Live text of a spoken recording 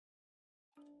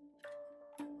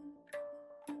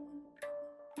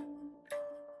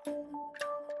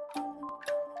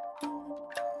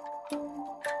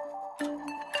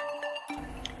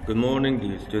Good morning,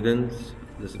 dear students.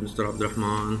 This is Mr.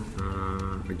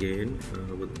 Abdurrahman again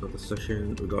with another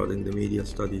session regarding the media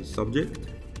studies subject.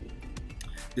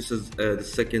 This is the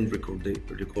second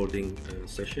recording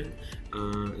session.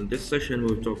 In this session,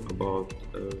 we'll talk about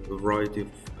a variety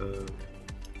of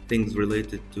things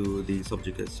related to the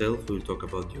subject itself. We'll talk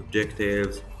about the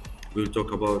objectives. We'll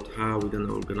talk about how we're going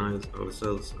to organize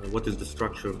ourselves, what is the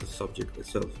structure of the subject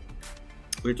itself.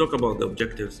 We talk about the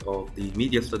objectives of the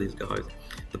media studies, guys.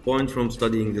 The point from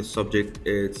studying this subject,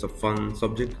 it's a fun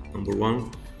subject. Number one,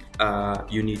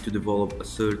 you need to develop a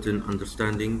certain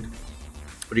understanding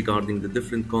regarding the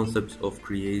different concepts of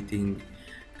creating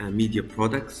media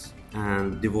products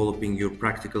and developing your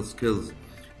practical skills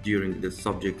during this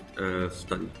subject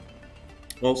study.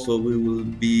 Also, we will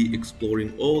be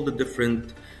exploring all the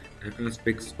different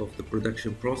aspects of the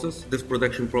production process. This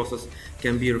production process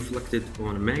can be reflected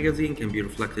on a magazine, can be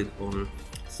reflected on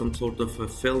some sort of a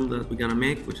film that we're gonna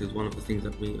make, which is one of the things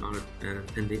that we are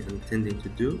intending to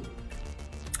do.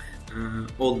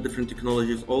 All the different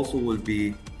technologies also will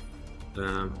be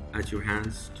at your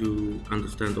hands to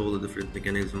understand all the different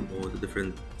mechanisms or the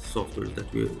different softwares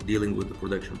that we're dealing with the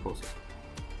production process.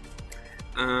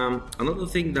 Another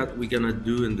thing that we're gonna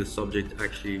do in this subject,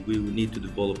 actually, we will need to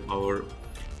develop our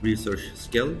research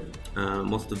skill.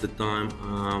 Most of the time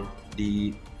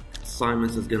the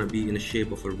assignments is going to be in the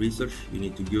shape of a research. You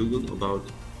need to Google about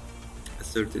a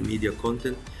certain media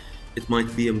content. It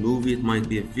might be a movie, it might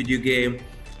be a video game,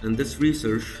 and this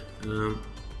research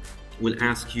will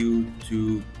ask you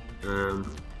to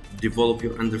develop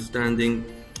your understanding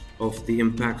of the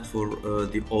impact for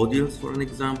the audience, for an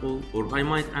example, or I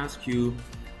might ask you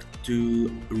to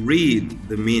read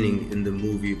the meaning in the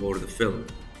movie or the film.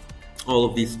 All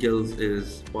of these skills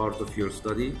is part of your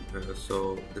study,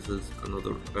 so this is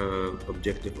another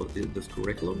objective of this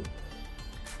curriculum.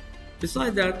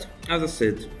 Besides that, as I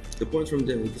said, the point from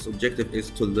this objective is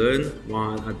to learn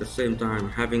while at the same time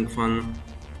having fun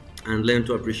and learn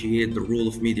to appreciate the role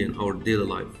of media in our daily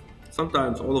life.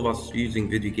 Sometimes all of us using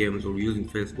video games or using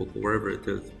Facebook or wherever it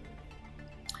is,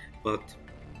 but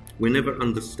we never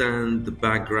understand the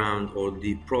background or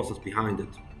the process behind it.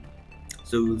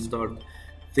 So we'll start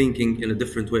thinking in a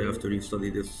different way after you study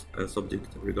this subject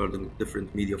regarding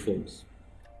different media forms.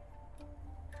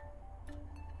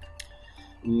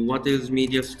 What is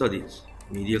media studies?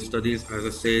 Media studies, as I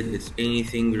said, it's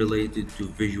anything related to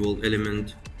visual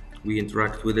element. We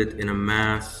interact with it in a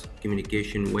mass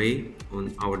communication way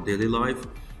on our daily life.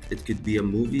 It could be a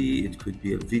movie, it could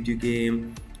be a video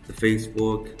game, the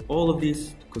Facebook, all of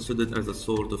these considered as a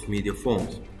sort of media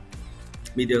forms.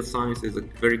 Media science is a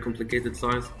very complicated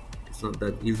science. It's not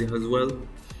that easy as well,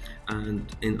 and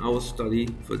in our study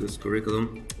for this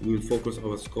curriculum we will focus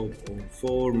our scope on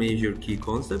four major key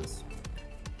concepts.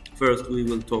 First, we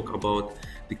will talk about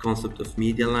the concept of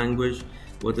media language.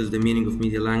 What is the meaning of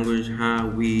media language? How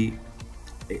we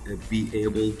be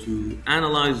able to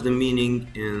analyze the meaning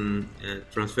and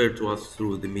transfer to us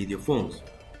through the media forms.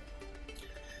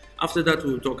 After that,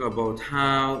 we will talk about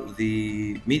how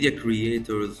the media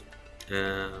creators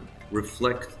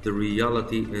reflect the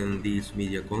reality in these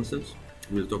media concepts.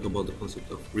 We'll talk about the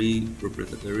concept of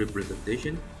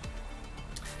representation.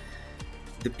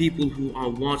 The people who are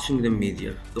watching the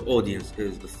media, the audience,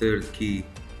 is the third key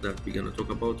that we're going to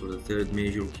talk about, or the third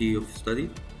major key of study.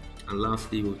 And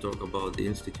lastly, we'll talk about the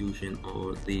institution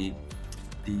or the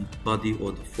body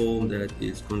or the form that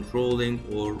is controlling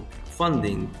or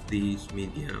funding these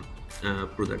media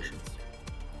productions.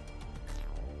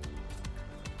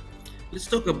 Let's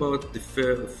talk about the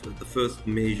first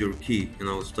major key in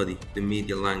our study, the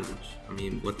media language. I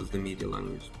mean, what is the media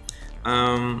language?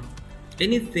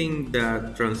 Anything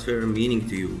that transfers meaning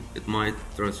to you. It might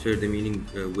transfer the meaning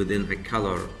within a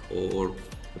color or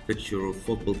a picture of a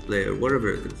football player,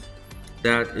 whatever it is.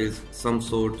 That is some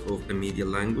sort of a media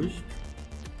language.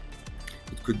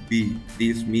 It could be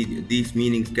these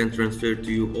meanings can transfer to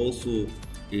you also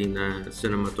in a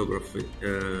cinematography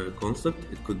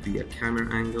concept. It could be a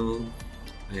camera angle,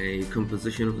 a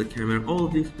composition of the camera, all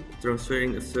of these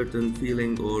transferring a certain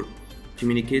feeling or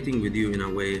communicating with you in a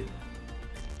way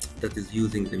that is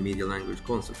using the media language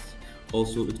concepts.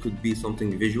 Also, it could be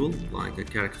something visual like a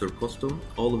character costume.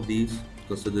 All of these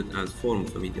considered as form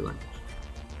of a media language.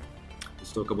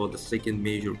 Let's talk about the second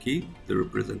major key, the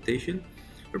representation.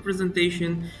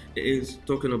 Representation is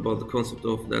talking about the concept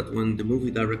of that when the movie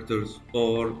directors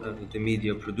or the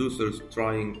media producers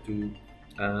trying to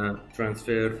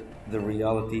transfer the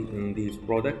reality in these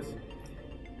products.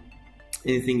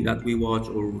 Anything that we watch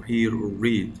or hear or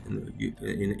read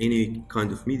in any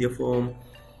kind of media form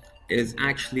is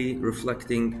actually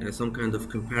reflecting some kind of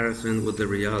comparison with the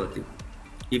reality.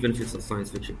 even if it's a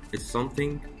science fiction. It's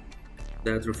something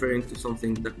that's referring to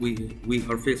something that we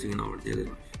are facing in our daily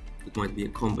life. It might be a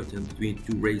combat between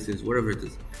two races, whatever it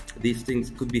is. These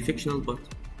things could be fictional, but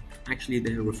actually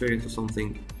they are referring to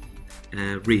something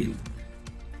real.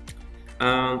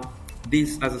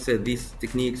 These, as I said, these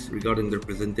techniques regarding the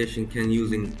representation can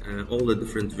using all the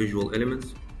different visual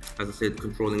elements. As I said,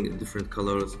 controlling different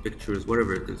colors, pictures,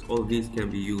 whatever it is. All of these can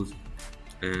be used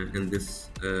in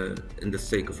the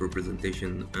sake of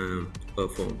representation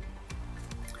form.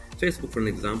 Facebook, for an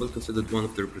example, considered one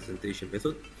of the representation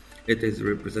methods. It is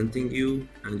representing you,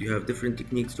 and you have different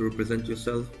techniques to represent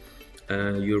yourself.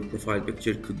 Your profile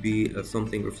picture could be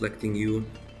something reflecting you,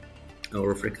 or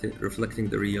reflecting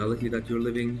the reality that you're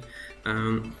living.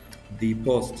 The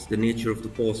posts, the nature of the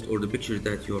post or the picture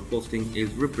that you are posting is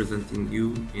representing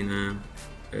you in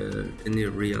a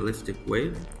realistic way,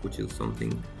 which is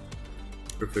something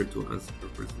referred to as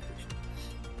representation.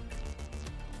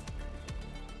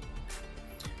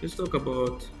 Let's talk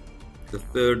about the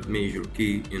third major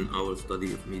key in our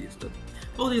study of media study.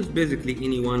 Audience, basically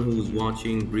anyone who is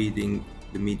watching, reading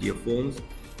the media forms,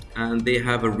 and they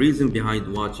have a reason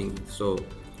behind watching it. So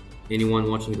anyone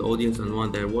watching the audience, and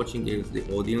what they're watching is the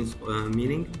audience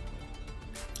meaning.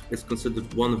 It's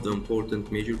considered one of the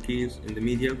important major keys in the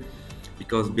media,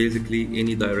 because basically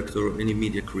any director or any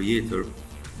media creator,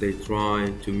 they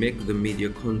try to make the media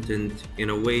content in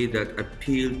a way that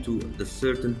appeal to the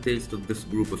certain taste of this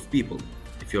group of people.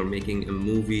 If you're making a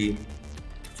movie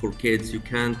for kids,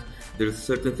 there's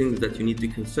certain things that you need to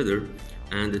consider,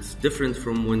 and it's different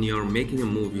from when you're making a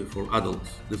movie for adults.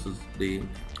 This is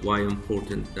why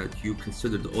important that you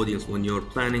consider the audience when you're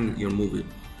planning your movie.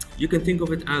 You can think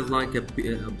of it as like a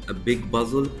big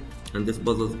puzzle, and this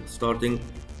puzzle starting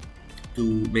to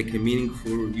make a meaning for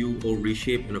you or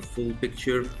reshape in a full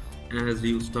picture as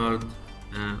you start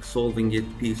solving it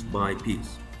piece by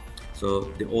piece. So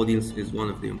the audience is one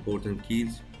of the important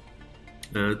keys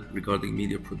regarding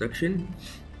media production.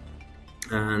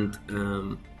 And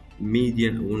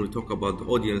media, when we talk about the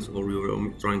audience, or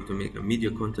you're trying to make a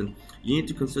media content, you need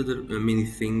to consider many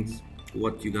things: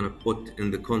 what you're gonna put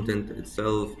in the content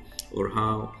itself, or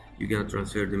how you're gonna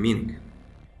transfer the meaning.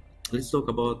 Let's talk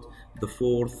about the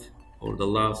fourth or the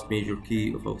last major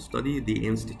key of our study, the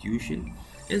institution.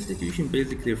 Institution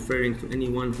basically referring to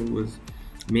anyone who is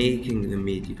making the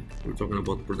media. We're talking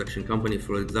about production company,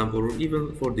 for example, or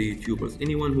even for the YouTubers,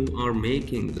 anyone who are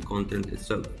making the content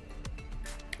itself.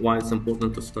 Why it's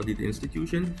important to study the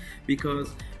institution?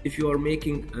 Because if you are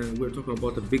making, we're talking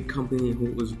about a big company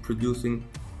which is producing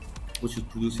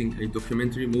a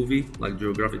documentary movie like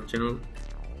Geographic Channel.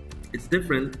 It's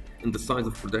different in the size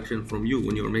of production from you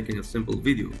when you're making a simple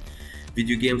video.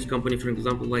 Video games company, for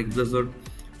example, like Blizzard,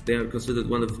 they are considered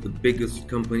one of the biggest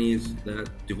companies that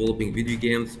developing video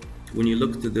games. When you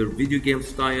look to their video game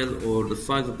style or the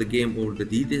size of the game or the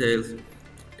details,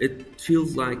 it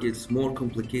feels like it's more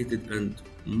complicated and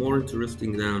more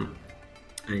interesting than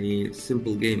a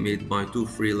simple game made by two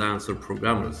freelancer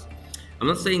programmers. I'm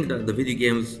not saying that the video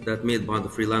games that made by the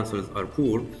freelancers are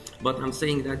poor, but I'm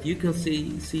saying that you can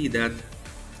see that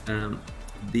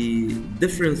the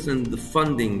difference in the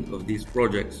funding of these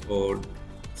projects, or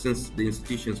since the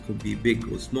institutions could be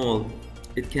big or small,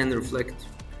 it can reflect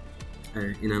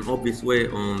in an obvious way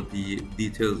on the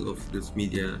details of this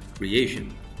media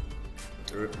creation.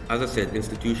 As I said,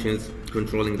 institutions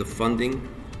controlling the funding.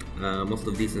 Most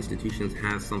of these institutions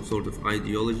have some sort of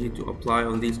ideology to apply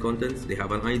on these contents. They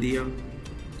have an idea,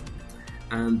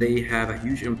 and they have a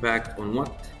huge impact on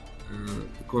what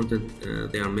the content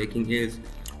they are making is,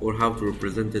 or how to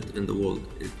represent it in the world.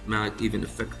 It might even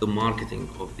affect the marketing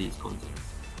of these contents.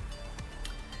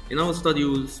 In our study,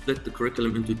 we'll split the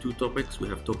curriculum into two topics. We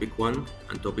have topic 1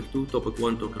 and topic 2. Topic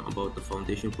 1 talking about the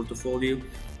foundation portfolio.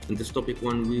 In this topic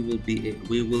 1,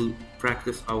 we will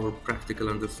practice our practical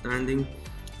understanding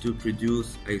to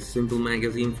produce a simple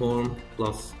magazine form,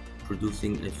 plus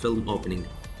producing a film opening.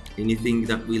 Anything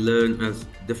that we learn as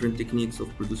different techniques of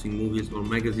producing movies or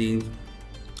magazines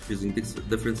using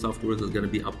different softwares is going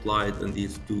to be applied in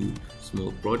these two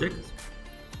small projects.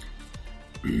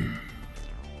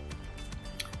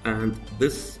 And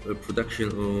this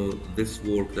production or this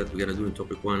work that we're going to do in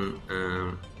topic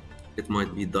 1, it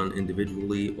might be done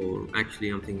individually, or actually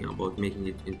I'm thinking about making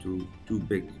it into two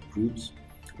big groups.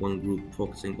 One group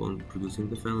focusing on producing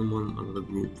the film, another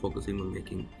group focusing on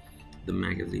making the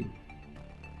magazine.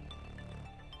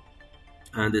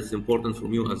 And it's important for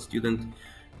you as a student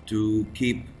to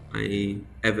keep a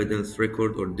evidence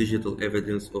record or digital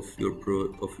evidence of your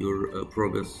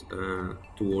progress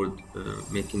toward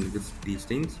making these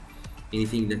things.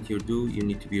 Anything that you do, you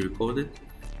need to be recorded,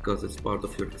 because it's part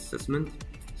of your assessment.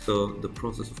 So the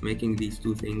process of making these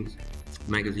two things,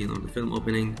 magazine or the film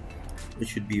opening, it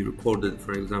should be recorded,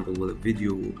 for example, with a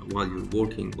video while you're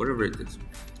working, whatever it is.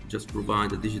 Just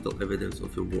provide a digital evidence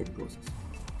of your work process.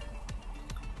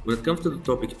 When it comes to the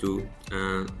topic 2,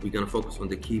 we're going to focus on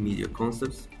the key media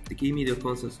concepts. The key media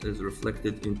concepts is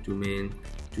reflected into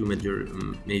two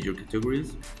major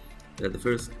categories. The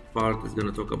first part is going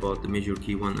to talk about the major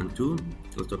key 1 and 2.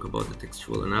 We'll talk about the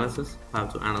textual analysis, how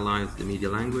to analyze the media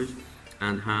language,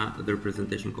 and the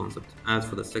representation concept. As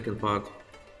for the second part,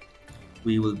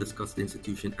 we will discuss the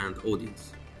institution and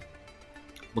audience.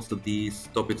 Most of these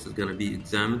topics is going to be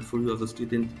examined for you as a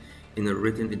student in a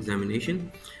written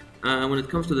examination. When it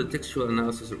comes to the textual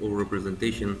analysis or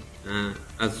representation,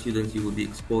 as students you will be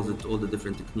exposed to all the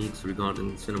different techniques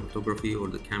regarding cinematography or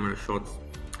the camera shots,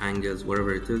 angles,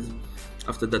 whatever it is.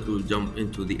 After that we'll jump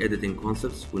into the editing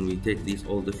concepts when we take these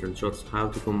all different shots, how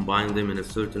to combine them in a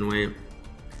certain way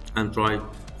and try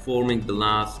forming the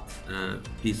last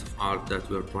piece of art that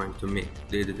we are trying to make.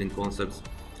 The editing concepts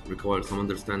require some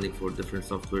understanding for different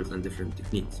softwares and different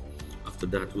techniques. After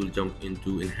that we'll jump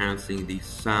into enhancing the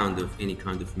sound of any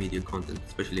kind of media content,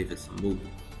 especially if it's a movie.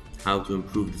 How to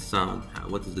improve the sound,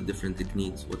 what is the different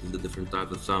techniques, what is the different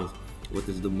types of sounds, what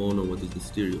is the mono, what is the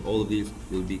stereo. All of these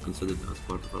will be considered as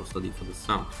part of our study for the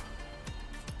sound.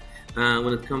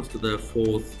 When it comes to the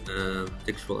fourth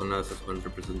textual analysis and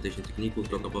representation technique, we'll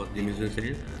talk about the mise en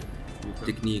scène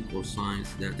technique or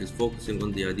science that is focusing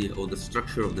on the idea or the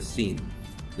structure of the scene.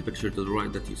 The picture to the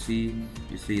right that you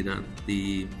see that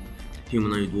the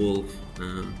humanoid wolf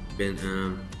been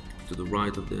to the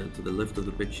right of to the left of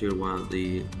the picture, while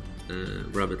the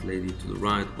rabbit lady to the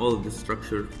right. All of this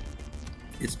structure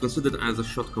is considered as a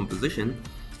shot composition,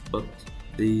 but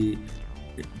the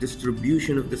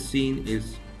distribution of the scene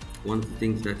is one of the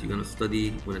things that you're going to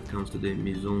study when it comes to the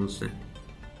mise en scène.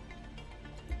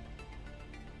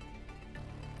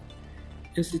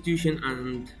 Institution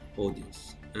and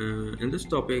audience. In this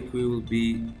topic we will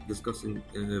be discussing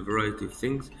a variety of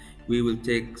things. We will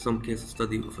take some case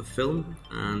study of a film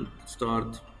and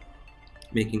start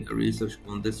making a research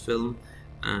on this film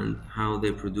and how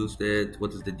they produced it,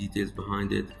 what is the details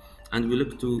behind it, and we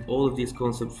look to all of these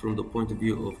concepts from the point of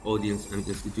view of audience and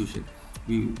institution.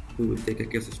 We will take a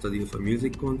case study of a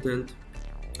music content,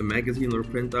 a magazine or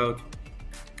printout,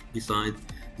 besides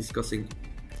discussing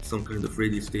some kind of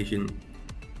radio station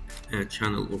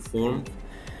channel or form.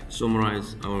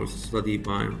 Summarize our study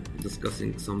by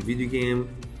discussing some video game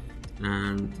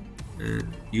and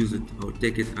use it or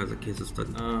take it as a case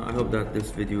study. I hope that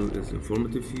this video is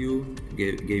informative for you,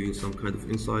 gave you some kind of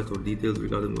insight or details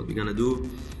regarding what we're gonna do.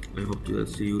 I hope to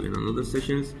see you in another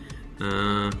sessions.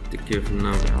 Take care for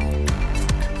now, guys.